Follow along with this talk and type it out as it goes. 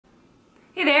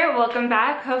Hey there, welcome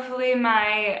back. Hopefully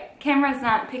my camera's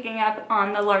not picking up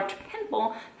on the large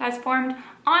pimple that's formed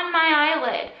on my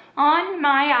eyelid. On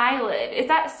my eyelid. Is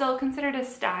that still considered a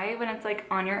sty when it's like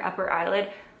on your upper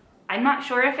eyelid? I'm not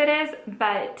sure if it is,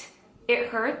 but it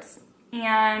hurts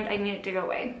and I need it to go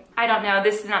away. I don't know,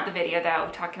 this is not the video though,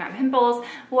 talking about pimples.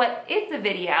 What is the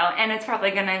video? And it's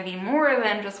probably gonna be more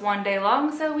than just one day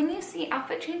long, so when you see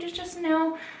outfit changes, just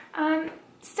know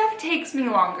stuff takes me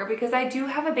longer because I do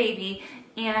have a baby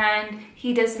and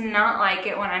he does not like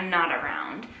it when I'm not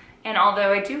around. And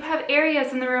although I do have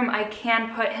areas in the room I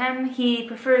can put him, he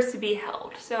prefers to be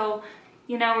held. So,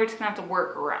 you know, we're just gonna have to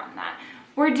work around that.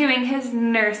 We're doing his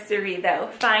nursery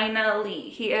though, finally.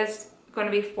 He is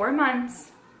gonna be 4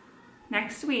 months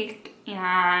next week,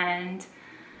 and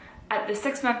at the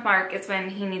 6-month mark is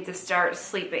when he needs to start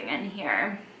sleeping in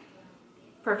here,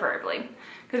 preferably.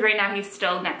 Because right now he's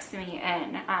still next to me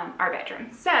in our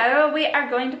bedroom. So we are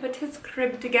going to put his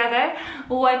crib together.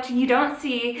 What you don't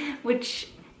see, which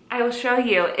I will show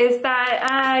you, is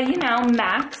that, you know,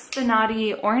 Max, the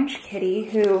naughty orange kitty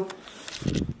who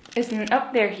isn't, oh,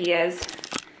 there he is.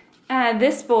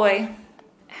 This boy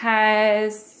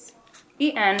has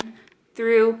eaten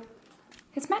through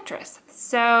his mattress.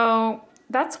 So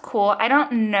that's cool. I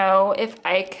don't know if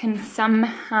I can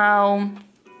somehow,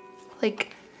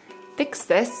 like, fix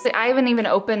this. I haven't even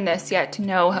opened this yet to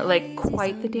know like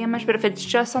quite the damage, but if it's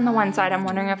just on the one side, I'm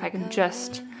wondering if I can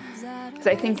just, because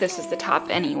I think this is the top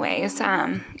anyways,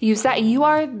 use that. You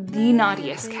are the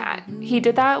naughtiest cat. He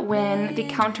did that when the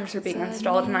counters were being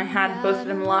installed and I had both of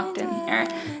them locked in here,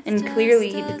 and clearly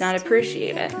he did not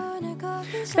appreciate it.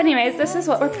 But anyways, this is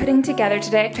what we're putting together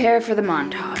today. Prepare for the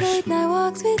montage.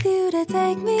 Walks with you to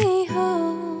take me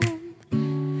home.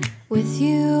 With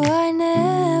you I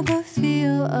never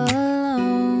feel alone.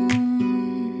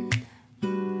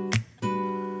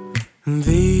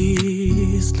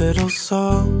 These little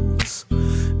songs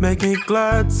make me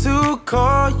glad to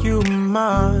call you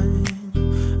mine.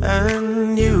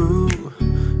 And you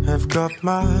have got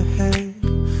my head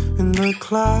in the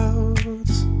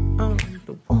clouds.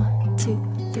 1, 2,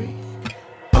 3.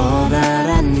 All that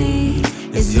I need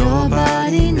is your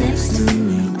body next to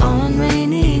me on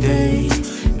rainy days.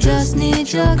 Just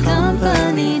need your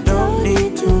company, don't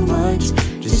need too much.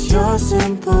 Just your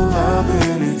simple love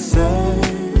and it's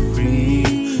everything.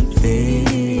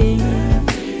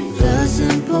 The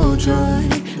simple joy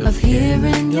of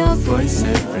hearing your voice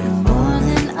every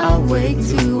morning. I wake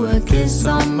to a kiss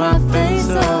on my face,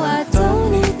 so I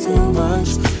don't need too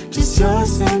much. Just your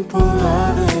simple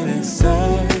love and it's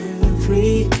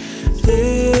everything.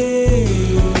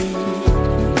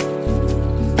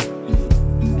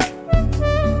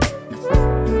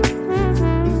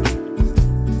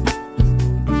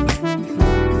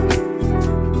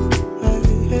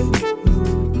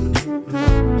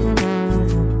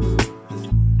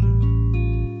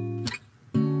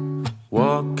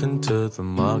 Walking to the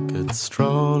market,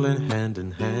 strolling hand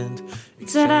in hand.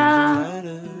 Ta-da!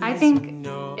 I think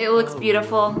it looks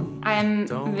beautiful. I'm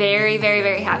very, very,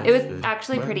 very happy. It was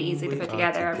actually pretty easy to put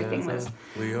together. Everything was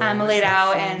laid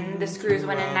out and the screws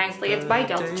went in nicely. It's by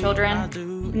Delta Children,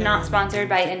 not sponsored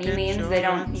by any means. They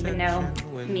don't even know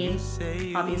me,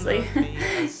 obviously.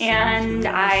 And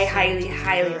I highly,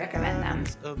 highly recommend them.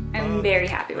 I'm very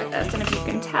happy with this. And if you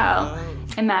can tell,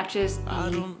 it matches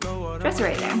the dresser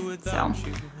right there. So,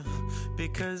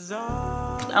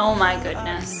 oh my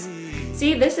goodness.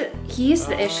 See, he's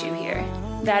the issue here.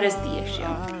 That is the issue.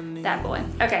 That boy.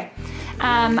 Okay.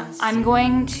 I'm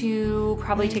going to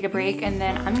probably take a break and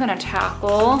then I'm gonna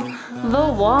tackle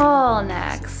the wall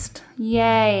next.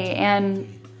 Yay. And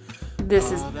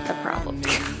this is the problem.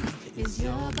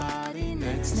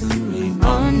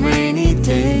 On rainy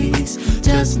days,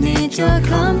 just need your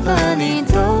company,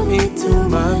 don't need too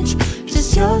much.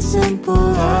 Just your simple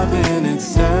love and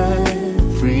it's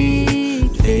everything.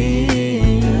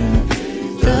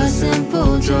 The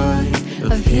simple joy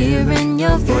of hearing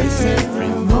your voice every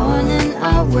morning.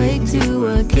 I wake to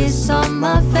a kiss on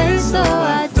my face, so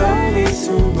I don't need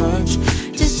too much.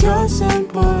 Just your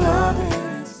simple love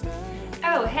and it's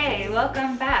Oh, hey,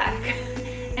 welcome back.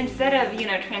 Instead of, you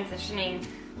know, transitioning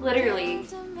literally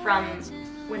from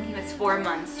when he was 4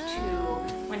 months to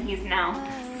when he's now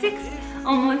 6,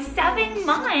 almost 7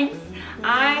 months,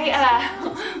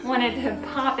 I wanted to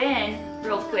pop in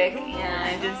real quick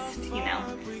and just, you know,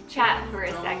 chat for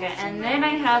a second. And then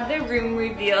I have the room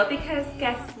reveal because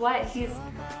guess what? He's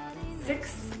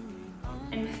 6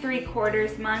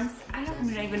 3/4 months. I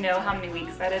don't even know how many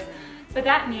weeks that is, but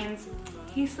that means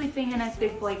he's sleeping in his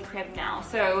big boy crib now.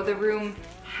 So the room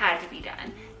had to be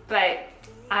done. But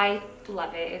I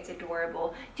love it. It's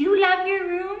adorable. Do you love your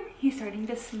room? He's starting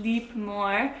to sleep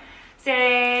more. So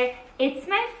it's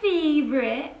my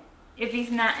favorite. If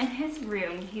he's not in his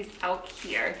room, he's out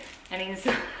here and he's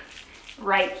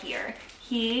right here.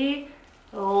 He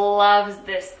loves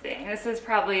this thing. This is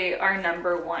probably our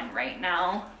 #1 right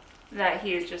now that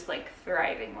he is just like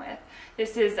thriving with.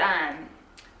 This is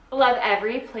Love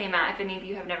Every playmat. If any of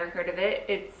you have never heard of it,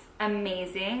 it's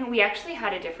amazing. We actually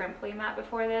had a different playmat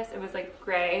before this. It was like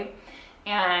gray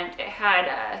and it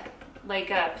had like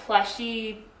a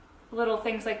plushy little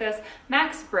things like this.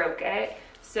 Max broke it,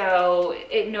 so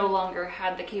it no longer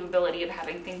had the capability of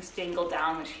having things dangle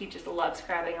down, which he just loves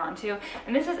grabbing onto.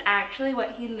 And this is actually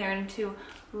what he learned to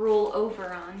roll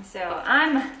over on, so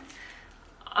I'm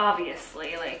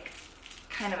obviously like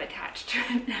kind of attached to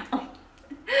it now.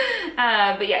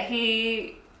 But yeah,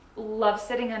 he loves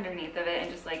sitting underneath of it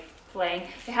and just like playing.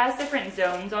 It has different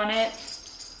zones on it.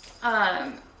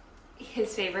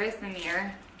 His favorite is the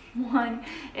mirror one.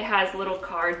 It has little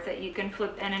cards that you can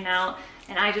flip in and out,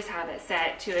 and I just have it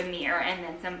set to a mirror and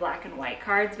then some black and white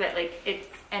cards, but like it's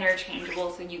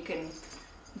interchangeable so you can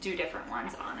do different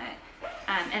ones on it.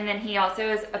 And then he also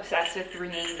is obsessed with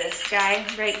bringing this guy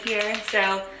right here,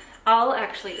 so I'll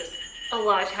actually just a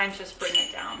lot of times just bring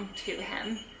it down to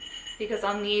him, because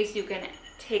on these you can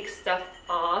take stuff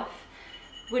off,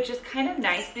 which is kind of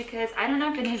nice because I don't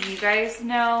know if any of you guys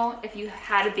know, if you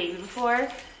had a baby before,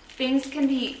 things can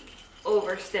be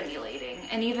overstimulating,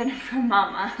 and even for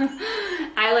mama.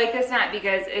 I like this mat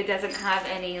because it doesn't have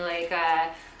any like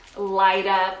light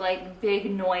up like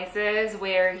big noises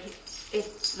where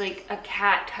if like a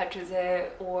cat touches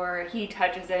it or he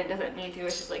touches it, it doesn't mean to,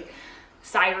 it's just like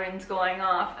sirens going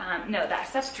off. No, that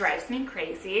stuff drives me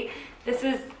crazy. This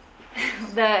is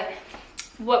the,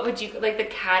 what would you, like the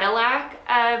Cadillac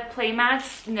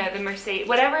playmats? No, the Mercedes,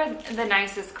 whatever the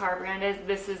nicest car brand is,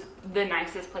 this is the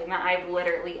nicest playmat I've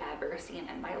literally ever seen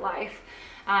in my life.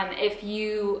 If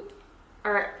you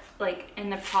are like in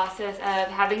the process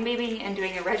of having a baby and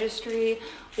doing a registry,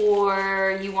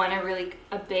 or you want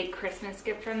a big Christmas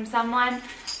gift from someone,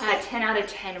 10 out of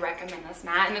 10 recommend this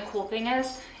mat. And the cool thing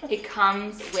is it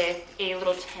comes with a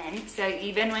little tin, so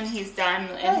even when he's done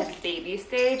in his baby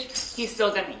stage, he's still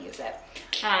gonna use it.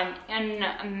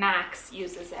 And Max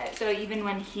uses it, so even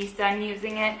when he's done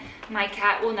using it, my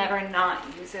cat will never not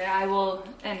use it. I will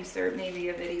insert maybe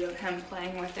a video of him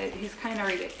playing with it. He's kind of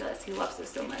ridiculous. He loves it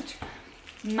so much.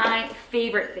 My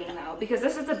favorite thing though, because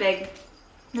this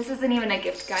isn't even a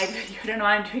gift guide video. I don't know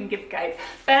why I'm doing gift guides,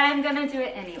 but I'm gonna do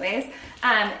it anyways.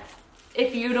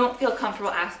 If you don't feel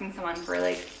comfortable asking someone for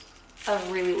like a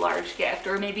really large gift,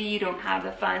 or maybe you don't have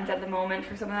the funds at the moment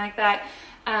for something like that,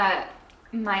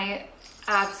 my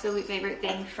absolute favorite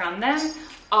thing from them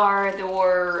are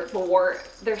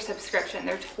their subscription,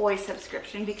 their toy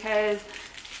subscription, because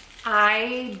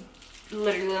I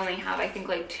literally only have, I think,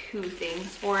 like 2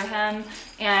 things for him,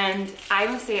 and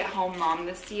I'm a stay-at-home mom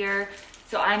this year,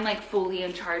 so I'm like fully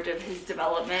in charge of his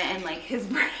development and like his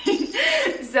brain.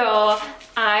 So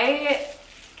I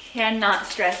cannot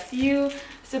stress you.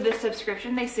 So the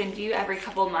subscription they send you every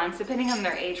couple months, depending on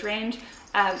their age range,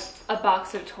 a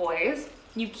box of toys.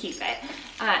 You keep it,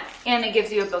 and it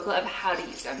gives you a booklet of how to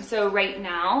use them. So right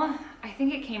now, I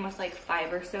think it came with like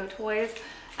 5 or so toys.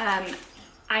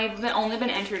 I've only been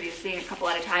introducing a couple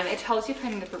at a time. It tells you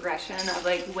kind of the progression of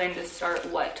like when to start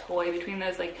what toy between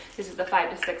those. Like this is the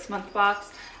 5 to 6 month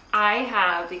box. I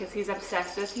have, because he's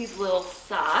obsessed with these little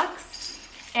socks,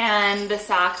 and the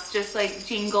socks just like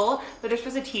jingle, but they're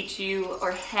supposed to teach you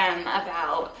or him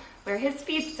about where his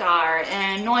feet are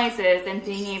and noises and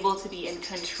being able to be in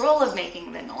control of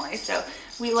making the noise. So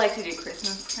we like to do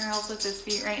Christmas carols with his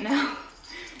feet right now.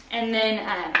 And then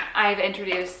I've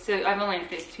only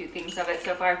introduced 2 things of it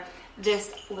so far.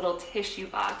 This little tissue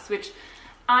box, which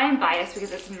I'm biased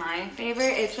because it's my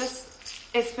favorite. It's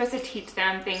supposed to teach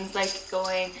them things like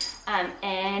going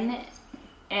in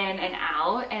and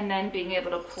out, and then being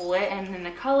able to pull it, and then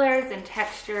the colors and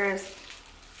textures.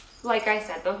 Like I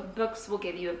said, the books will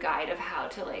give you a guide of how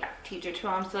to like teach it to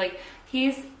him. So like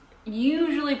he's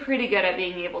usually pretty good at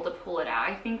being able to pull it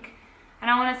out. I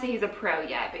don't want to say he's a pro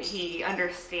yet, but he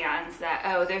understands that,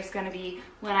 oh, there's going to be,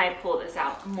 when I pull this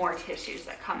out, more tissues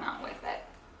that come out with it.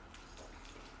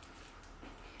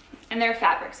 And they're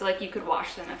fabric, so like you could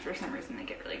wash them if for some reason they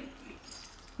get really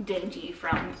dingy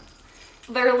from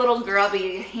their little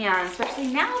grubby hands,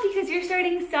 especially now because you're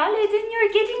starting solids and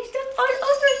you're getting stuff all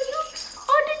over you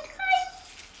all the time.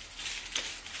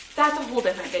 That's a whole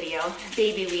different video,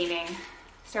 baby weaning,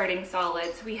 starting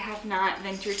solids. We have not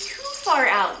ventured too far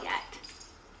out yet.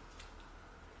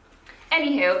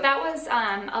 Anywho, that was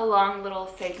a long little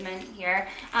segment here.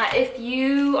 If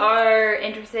you are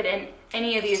interested in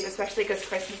any of these, especially because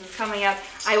Christmas is coming up,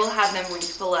 I will have them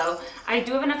linked below. I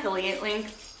do have an affiliate link.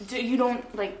 You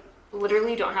don't, like,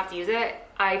 literally don't have to use it.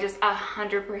 I just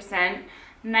 100%,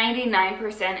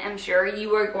 99% am sure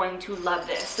you are going to love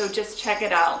this. So just check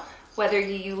it out, whether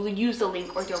you use the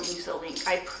link or don't use the link.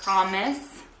 I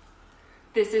promise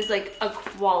this is like a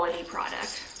quality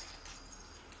product.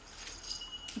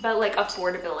 But like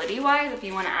affordability wise, if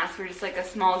you want to ask for just like a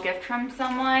small gift from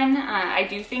someone, I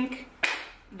do think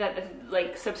that the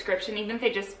like subscription, even if they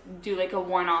just do like a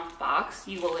one-off box,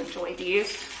 you will enjoy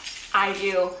these. I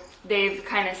do. They've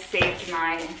kind of saved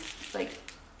my like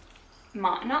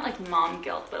not like mom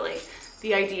guilt, but like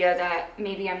the idea that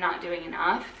maybe I'm not doing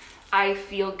enough. I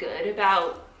feel good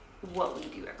about what we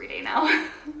do every day now.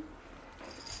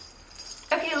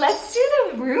 Okay, let's do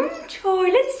the room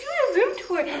tour.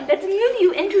 Let's move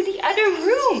you into the other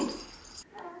room.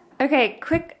 Okay,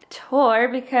 quick tour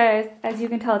because as you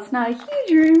can tell, it's not a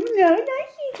huge room. No, not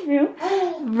a huge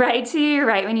room. Right to your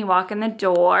right when you walk in the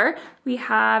door, we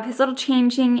have his little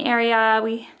changing area.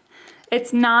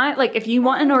 It's not like if you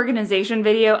want an organization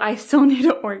video, I still need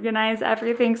to organize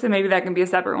everything, so maybe that can be a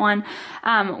separate one.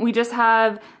 We just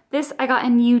have this I got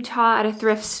in Utah at a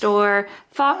thrift store.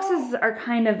 Foxes are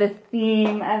kind of the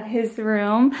theme of his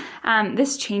room.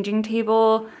 This changing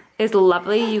table is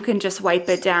lovely. You can just wipe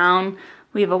it down.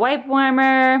 We have a wipe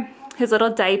warmer, his little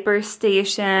diaper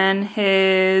station,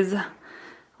 his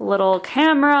little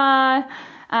camera.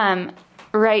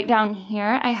 Right down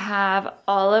here, I have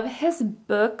all of his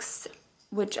books,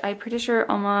 which I'm pretty sure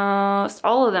almost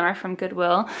all of them are from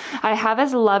Goodwill. I have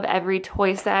his Love Every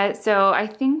toy set, so I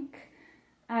think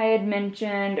I had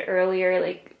mentioned earlier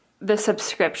like the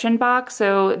subscription box.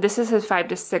 So this is his 5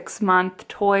 to 6 month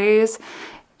toys.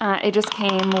 It just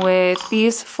came with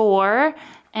these 4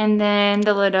 and then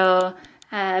the little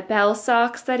bell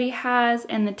socks that he has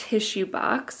and the tissue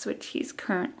box, which he's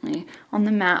currently on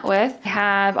the mat with. I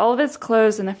have all of his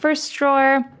clothes in the first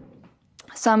drawer,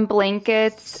 some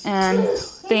blankets and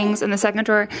things in the second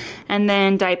drawer, and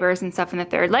then diapers and stuff in the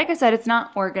third. Like I said, it's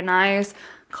not organized.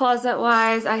 Closet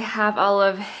wise, I have all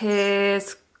of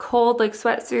his cold like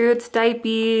sweatsuits,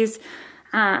 diapers,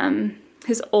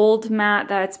 his old mat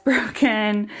that's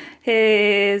broken,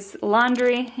 his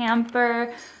laundry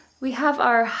hamper. We have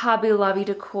our Hobby Lobby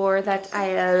decor that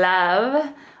I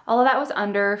love. All of that was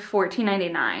under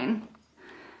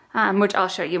 $14.99, which I'll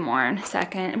show you more in a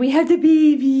second. We have the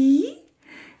baby.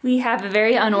 We have a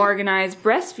very unorganized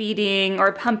breastfeeding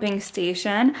or pumping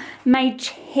station. My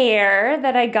chair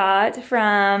that I got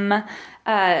from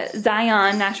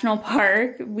Zion National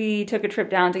Park. We took a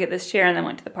trip down to get this chair and then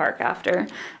went to the park after.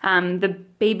 The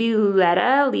Baby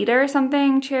Leda or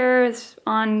something chair is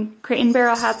on Crate and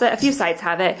Barrel has it. A few sites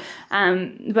have it,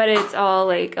 but it's all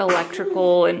like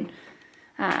electrical and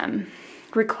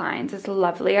reclines. It's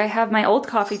lovely. I have my old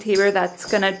coffee table that's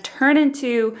gonna turn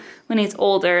into, when he's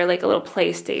older, like a little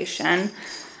PlayStation.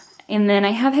 And then I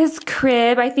have his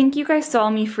crib. I think you guys saw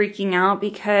me freaking out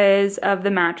because of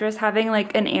the mattress having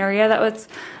like an area that was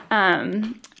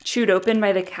chewed open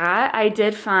by the cat. I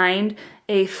did find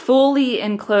a fully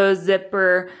enclosed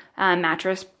zipper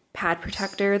mattress pad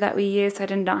protector that we use. So I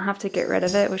did not have to get rid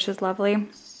of it, which is lovely.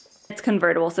 It's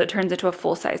convertible, so it turns into a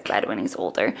full-size bed when he's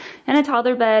older. And a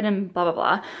toddler bed and blah, blah,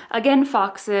 blah. Again,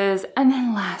 foxes. And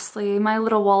then lastly, my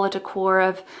little wall of decor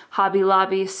of Hobby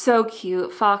Lobby. So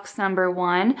cute. Fox number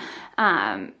 1.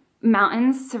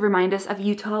 Mountains to remind us of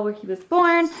Utah where he was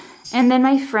born. And then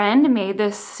my friend made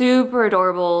this super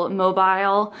adorable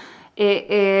mobile.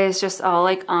 It is just all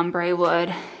like ombre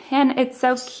wood. And it's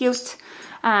so cute.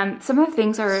 Some of the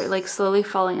things are like slowly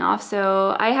falling off,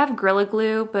 so I have Gorilla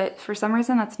Glue, but for some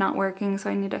reason that's not working,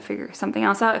 so I need to figure something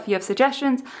else out. If you have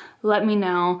suggestions, let me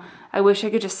know. I wish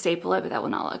I could just staple it, but that will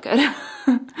not look good.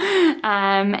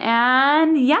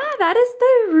 And yeah, that is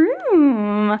the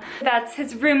room. That's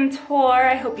his room tour.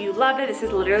 I hope you love it. This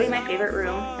is literally my favorite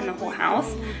room in the whole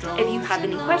house. If you have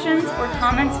any questions or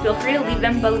comments, feel free to leave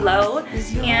them below.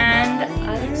 And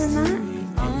other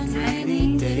than that, it's time for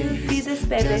me to feed this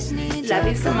baby. Love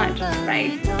you so much.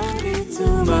 Bye.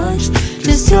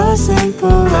 Just your simple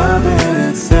love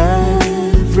and it's